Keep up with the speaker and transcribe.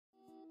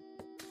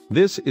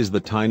This is the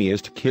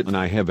tiniest kitten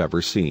I have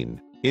ever seen.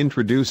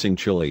 Introducing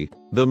Chili,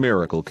 the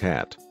miracle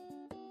cat.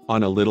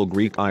 On a little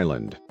Greek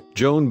island,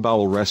 Joan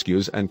Bowell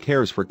rescues and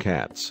cares for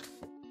cats.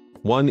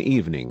 One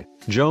evening,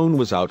 Joan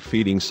was out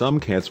feeding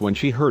some cats when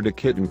she heard a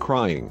kitten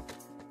crying.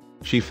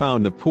 She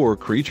found the poor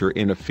creature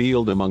in a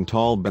field among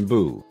tall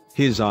bamboo,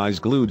 his eyes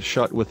glued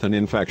shut with an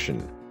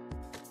infection.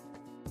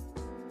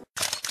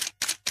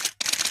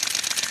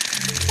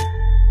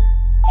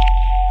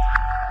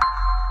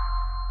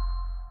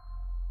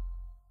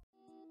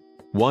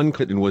 One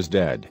kitten was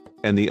dead,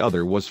 and the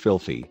other was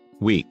filthy,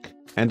 weak,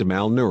 and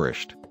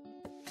malnourished.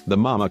 The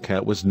mama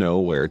cat was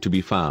nowhere to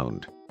be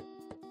found.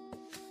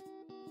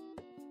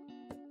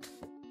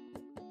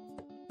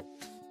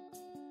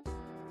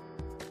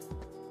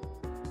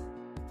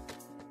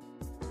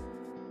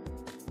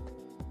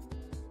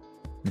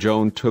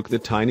 Joan took the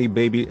tiny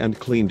baby and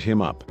cleaned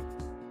him up.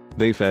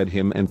 They fed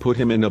him and put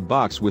him in a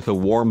box with a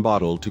warm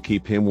bottle to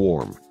keep him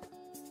warm.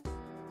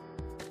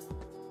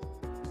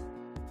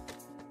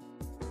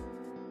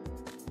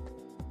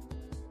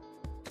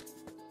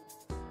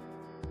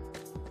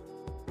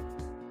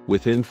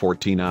 Within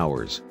 14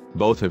 hours,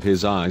 both of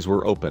his eyes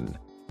were open.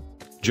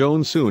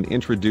 Joan soon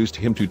introduced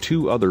him to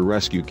two other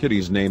rescue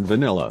kitties named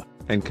Vanilla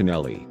and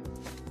Kennelly.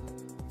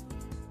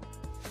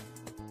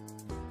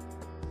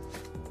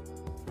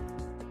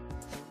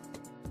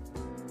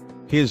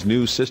 His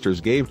new sisters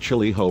gave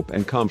Chili hope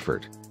and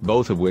comfort,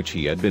 both of which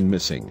he had been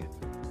missing.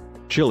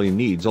 Chili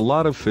needs a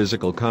lot of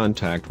physical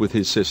contact with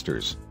his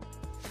sisters.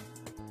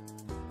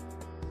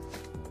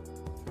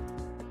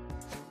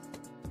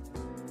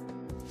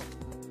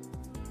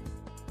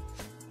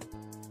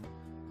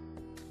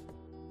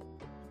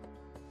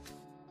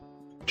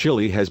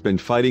 Chili has been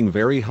fighting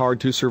very hard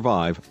to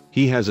survive.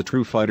 He has a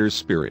true fighter's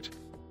spirit.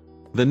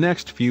 The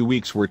next few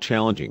weeks were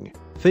challenging.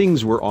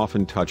 Things were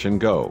often touch and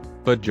go,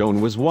 but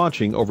Joan was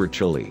watching over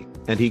Chili,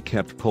 and he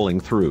kept pulling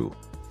through.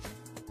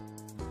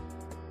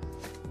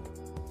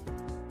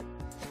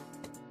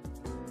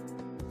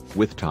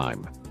 With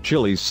time,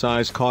 Chili's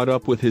size caught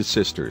up with his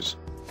sisters.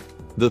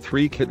 The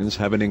three kittens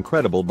have an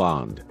incredible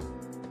bond.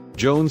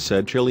 Joan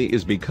said Chili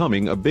is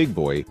becoming a big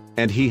boy,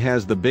 and he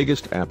has the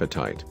biggest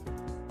appetite.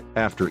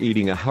 After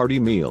eating a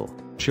hearty meal,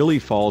 Chili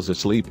falls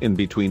asleep in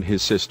between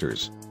his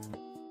sisters.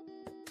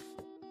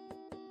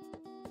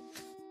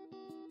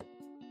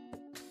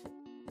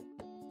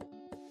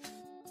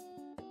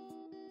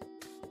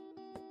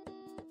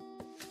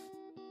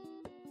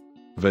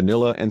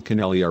 Vanilla and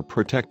Kennelly are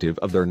protective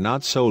of their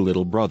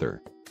not-so-little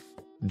brother.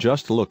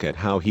 Just look at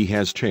how he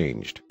has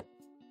changed.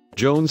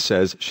 Joan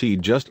says she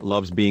just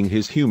loves being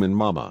his human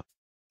mama.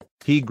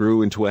 He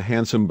grew into a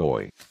handsome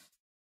boy.